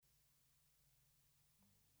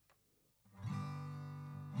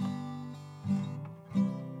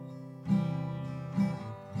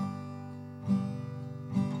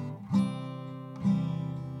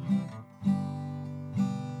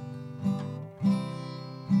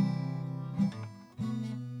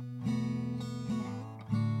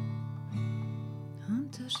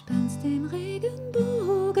spannst den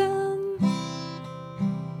Regenbogen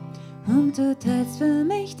und du teilst für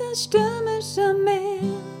mich das stürmische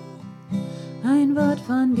Meer. Ein Wort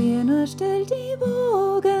von dir nur stillt die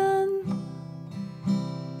Wogen.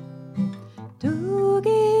 Du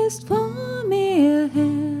gehst vor mir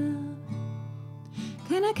her.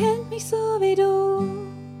 Keiner kennt mich so wie du.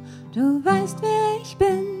 Du weißt, wer ich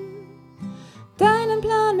bin. Deinen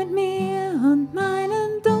Plan mit mir und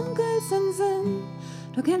meinen dunkelsten Sinn.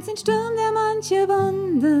 Du kennst den Sturm, der manche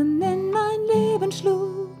Wunden in mein Leben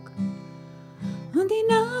schlug. Und die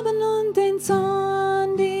Narben und den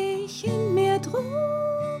Zorn, die ich in mir trug.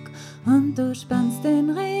 Und du spannst den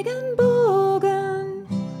Regenbogen.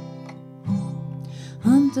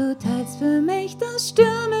 Und du teilst für mich das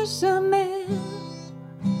stürmische Meer.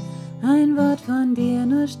 Ein Wort von dir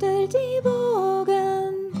nur stillt die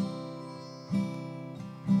Wogen.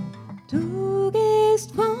 Du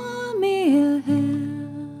gehst vor mir her.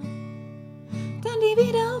 Dann die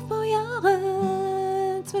Wiederaufbaujahre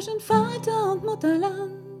zwischen Vater und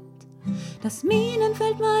Mutterland. Das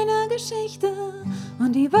Minenfeld meiner Geschichte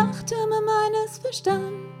und die Wachtürme meines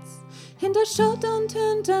Verstands. Hinter Schutt und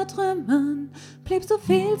hinter Trümmern blieb so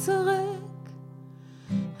viel zurück.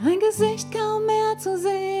 Ein Gesicht kaum mehr zu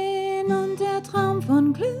sehen und der Traum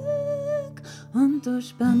von Glück. Und du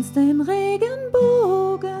spannst den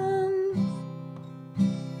Regenbogen.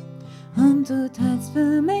 Und du teilst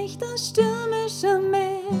für mich das stürmische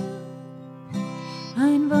Meer.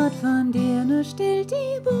 Ein Wort von dir nur stillt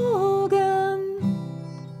die Wogen.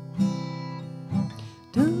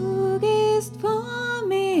 Du gehst vor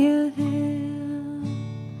mir her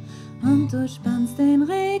und du spannst den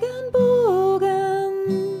Regenbogen.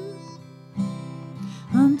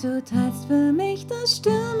 Und du teilst für mich das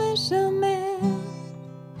stürmische Meer.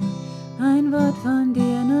 Ein Wort von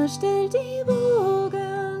dir nur stillt die Wogen.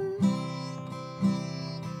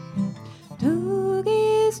 Du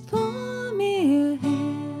gehst vor mir her.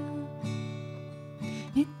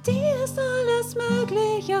 Mit dir ist alles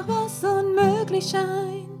möglich, auch was unmöglich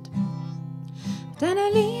scheint. Mit deiner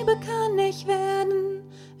Liebe kann ich werden,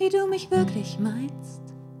 wie du mich wirklich meinst.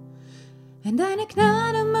 Wenn deine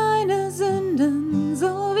Gnade meine Sünden so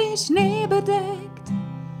wie Schnee bedeckt,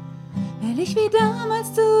 will ich wie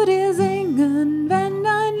damals zu dir singen, wenn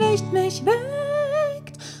dein Licht mich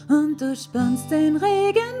weckt. Und du spannst den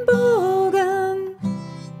Regenbogen.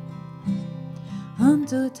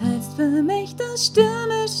 Und du teilst für mich das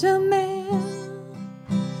stürmische Meer.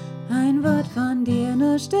 Ein Wort von dir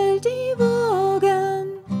nur stillt die Wogen.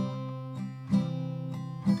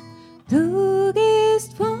 Du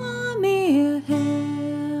gehst vor mir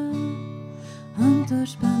her und du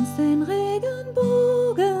spannst den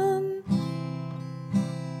Regenbogen.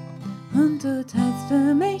 Und du teilst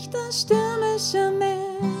für mich das stürmische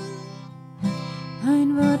Meer.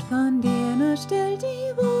 Ein Wort von dir nur stillt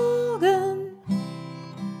die Wogen.